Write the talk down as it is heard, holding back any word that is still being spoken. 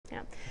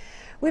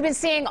We've been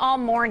seeing all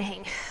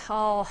morning,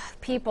 all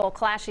people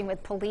clashing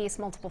with police,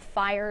 multiple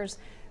fires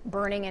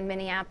burning in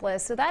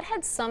Minneapolis. So that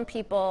had some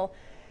people,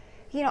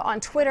 on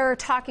Twitter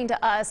talking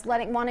to us,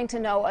 wanting to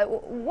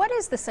know what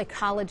is the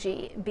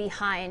psychology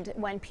behind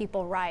when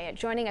people riot.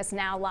 Joining us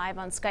now live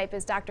on Skype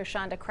is Dr.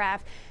 Shonda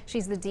Craft.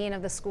 She's the Dean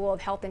of the School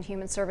of Health and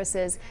Human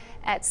Services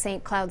at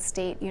St. Cloud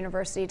State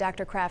University.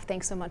 Dr. Craft,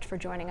 thanks so much for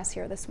joining us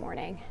here this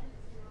morning.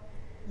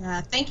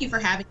 Thank you for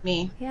having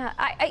me. Yeah,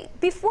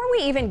 before we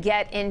even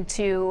get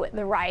into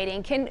the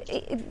rioting,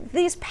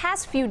 these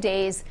past few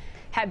days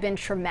have been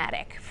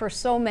traumatic for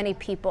so many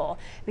people,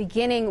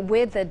 beginning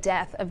with the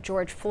death of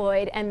George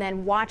Floyd and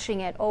then watching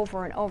it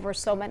over and over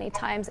so many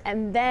times,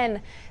 and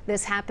then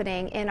this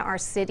happening in our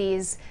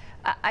cities.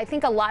 I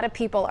think a lot of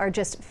people are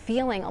just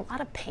feeling a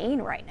lot of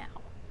pain right now.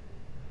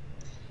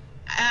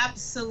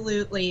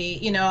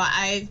 Absolutely.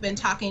 I've been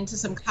talking to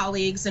some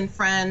colleagues and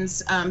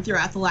friends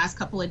throughout the last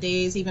couple of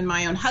days, even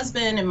my own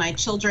husband and my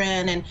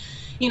children, and,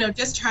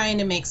 just trying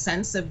to make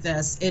sense of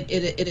this. It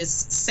is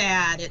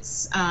sad.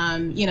 It's,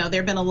 there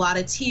have been a lot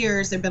of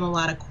tears. There have been a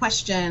lot of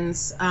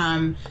questions.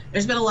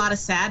 There's been a lot of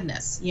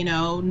sadness,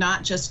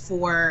 not just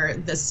for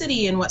the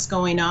city and what's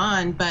going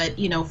on, but,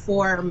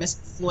 for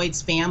Mr.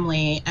 Floyd's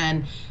family.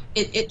 And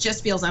it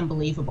just feels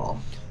unbelievable.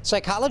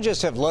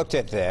 Psychologists have looked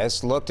at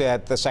this, looked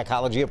at the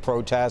psychology of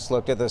protests,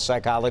 looked at the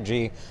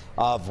psychology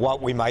of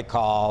what we might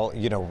call,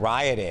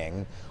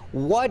 rioting.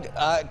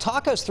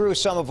 Talk us through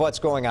some of what's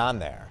going on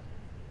there.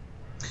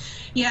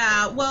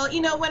 Yeah, well,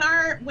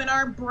 when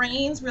our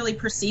brains really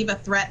perceive a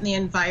threat in the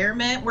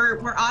environment,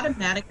 we're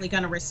automatically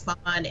going to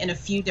respond in a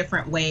few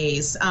different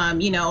ways.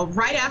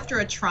 Right after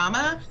a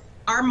trauma,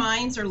 our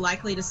minds are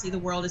likely to see the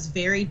world as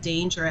very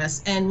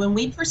dangerous. And when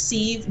we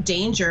perceive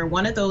danger,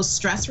 one of those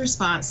stress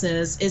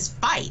responses is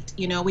fight.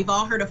 We've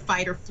all heard of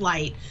fight or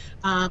flight.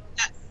 That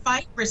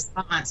fight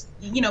response,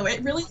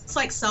 it really looks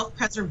like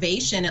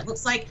self-preservation. It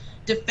looks like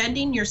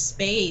defending your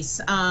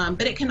space.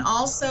 But it can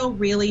also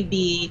really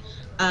be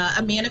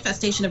a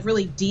manifestation of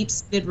really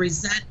deep-seated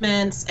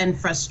resentments and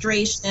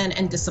frustration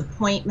and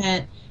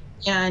disappointment.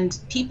 And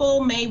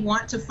people may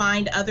want to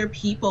find other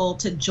people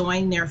to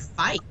join their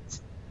fight.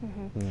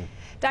 Mm-hmm.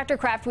 Dr.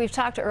 Craft, we've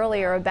talked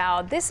earlier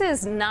about this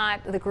is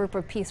not the group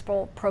of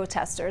peaceful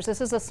protesters.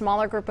 This is a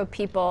smaller group of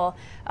people,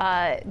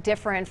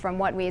 different from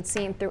what we had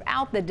seen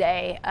throughout the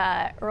day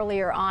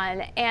earlier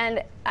on.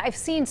 And I've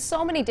seen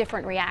so many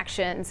different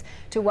reactions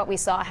to what we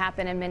saw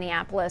happen in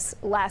Minneapolis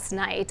last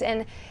night.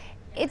 And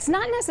it's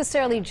not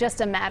necessarily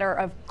just a matter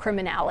of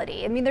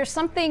criminality. I mean, there's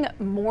something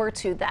more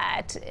to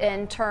that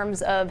in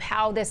terms of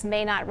how this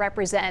may not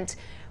represent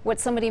what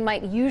somebody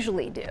might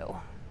usually do.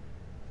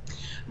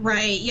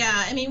 Right. Yeah.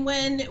 I mean,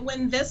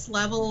 when this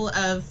level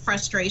of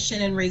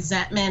frustration and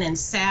resentment and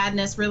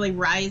sadness really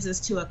rises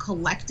to a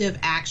collective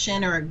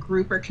action or a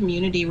group or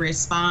community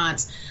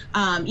response,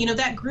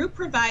 that group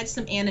provides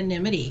some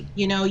anonymity.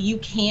 You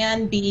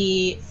can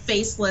be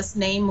faceless,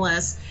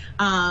 nameless,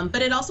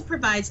 but it also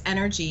provides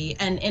energy,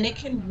 and it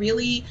can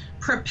really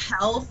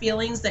propel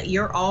feelings that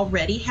you're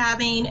already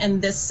having, and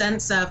this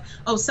sense of,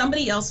 oh,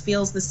 somebody else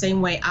feels the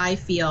same way I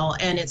feel,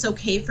 and it's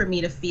okay for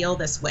me to feel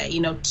this way.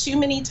 Too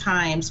many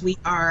times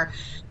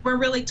we're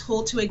really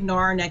told to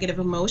ignore our negative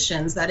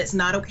emotions, that it's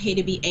not okay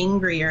to be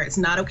angry, or it's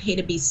not okay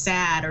to be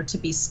sad or to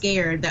be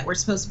scared, that we're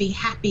supposed to be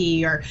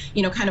happy or,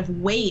 kind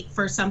of wait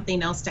for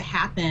something else to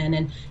happen.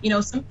 And,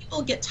 some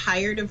people get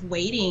tired of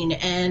waiting,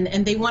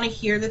 and they want to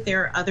hear that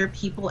there are other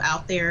people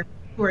out there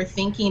who are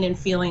thinking and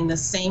feeling the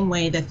same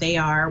way that they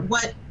are.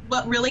 What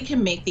really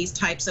can make these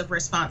types of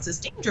responses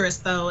dangerous,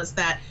 though, is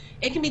that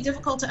it can be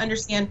difficult to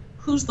understand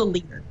who's the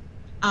leader.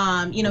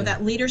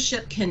 That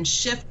leadership can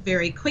shift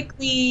very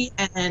quickly,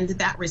 and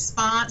that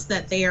response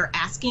that they are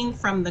asking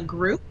from the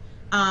group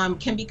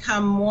can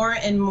become more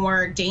and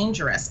more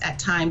dangerous at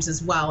times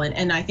as well.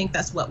 And I think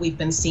that's what we've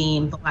been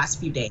seeing the last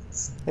few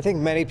days. I think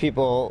many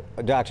people,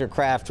 Dr.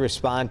 Craft,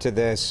 respond to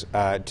this,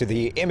 to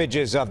the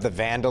images of the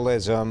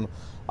vandalism,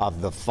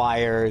 of the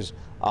fires,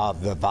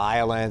 of the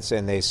violence,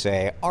 and they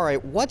say, all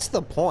right, what's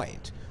the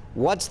point?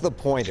 What's the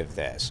point of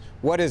this?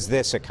 What does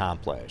this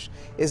accomplish?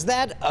 Is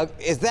that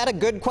a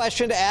good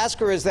question to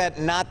ask, or is that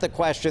not the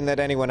question that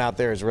anyone out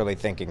there is really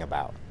thinking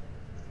about?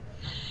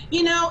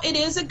 It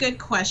is a good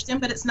question,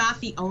 but it's not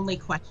the only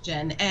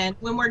question. And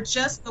when we're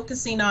just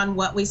focusing on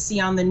what we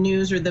see on the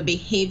news or the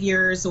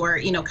behaviors,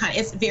 or,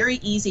 it's very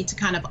easy to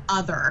kind of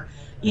other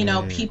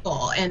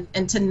people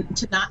and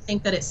to not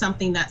think that it's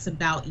something that's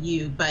about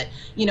you. But,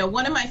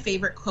 one of my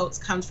favorite quotes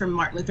comes from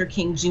Martin Luther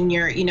King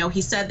Jr.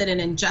 He said that an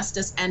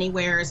injustice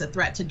anywhere is a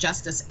threat to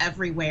justice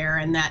everywhere,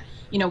 and that,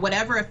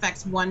 whatever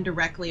affects one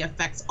directly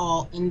affects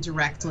all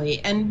indirectly.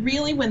 And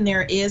really, when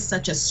there is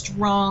such a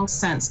strong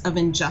sense of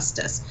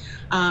injustice,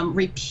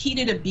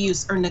 repeated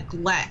abuse or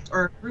neglect,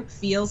 or a group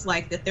feels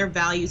like that their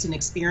values and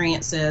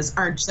experiences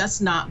are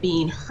just not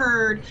being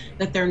heard,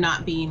 that they're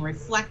not being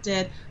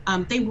reflected,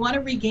 they want to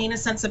regain a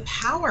sense of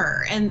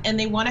power, and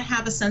they want to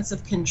have a sense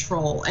of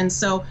control. And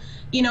so,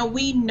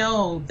 we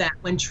know that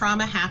when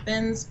trauma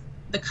happens,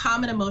 the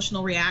common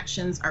emotional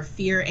reactions are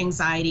fear,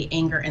 anxiety,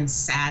 anger, and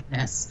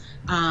sadness.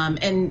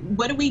 And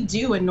what do we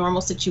do in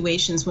normal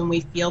situations when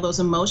we feel those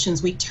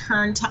emotions? We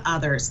turn to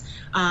others.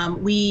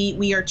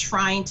 We are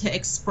trying to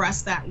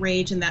express that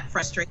rage and that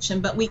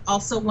frustration, but we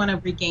also want to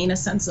regain a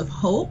sense of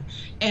hope,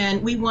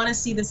 and we want to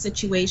see the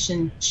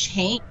situation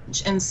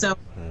change. And so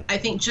I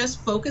think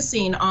just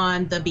focusing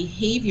on the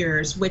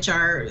behaviors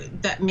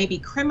that may be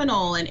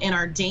criminal and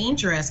are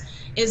dangerous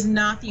is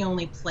not the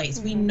only place.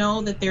 We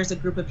know that there's a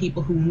group of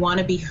people who want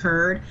to be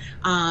heard,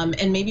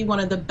 and maybe one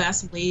of the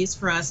best ways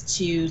for us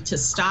to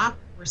stop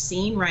what we're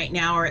seeing right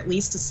now, or at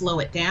least to slow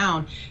it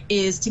down,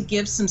 is to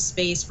give some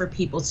space for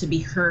people to be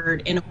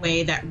heard in a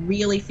way that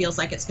really feels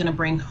like it's going to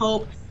bring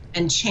hope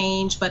and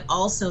change, but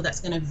also that's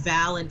going to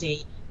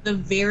validate the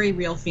very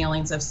real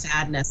feelings of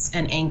sadness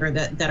and anger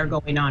that are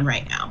going on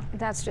right now.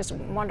 That's just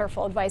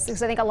wonderful advice,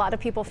 because I think a lot of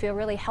people feel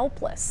really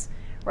helpless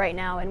right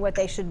now in what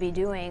they should be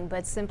doing,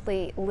 but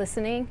simply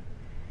listening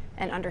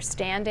and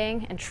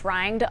understanding and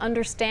trying to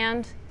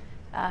understand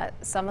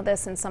some of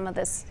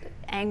this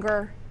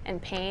anger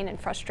and pain and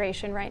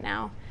frustration right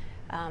now,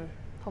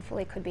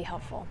 hopefully could be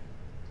helpful.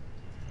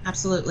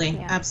 Absolutely,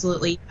 yeah.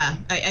 Absolutely. Yeah.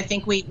 I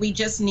think we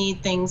just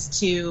need things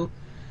to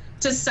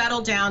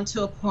settle down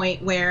to a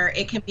point where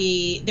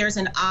there's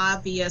an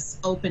obvious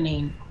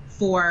opening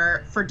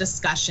for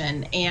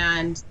discussion,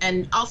 and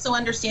also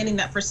understanding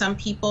that for some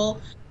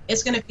people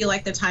it's going to feel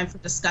like the time for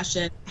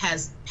discussion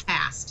has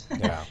passed.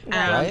 Yeah.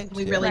 Right?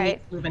 We really need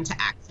to move into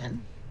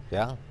action.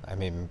 Yeah, I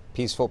mean,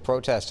 peaceful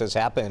protest has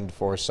happened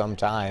for some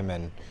time,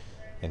 and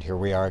here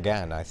we are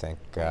again. I think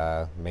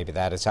maybe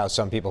that is how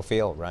some people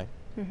feel, right?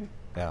 Mm-hmm.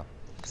 Yeah.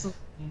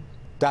 Absolutely.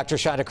 Dr.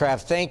 Shonda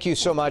Craft, thank you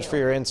so much for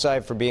your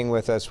insight, for being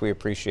with us. We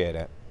appreciate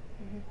it.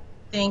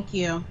 Thank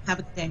you. Have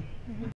a good day.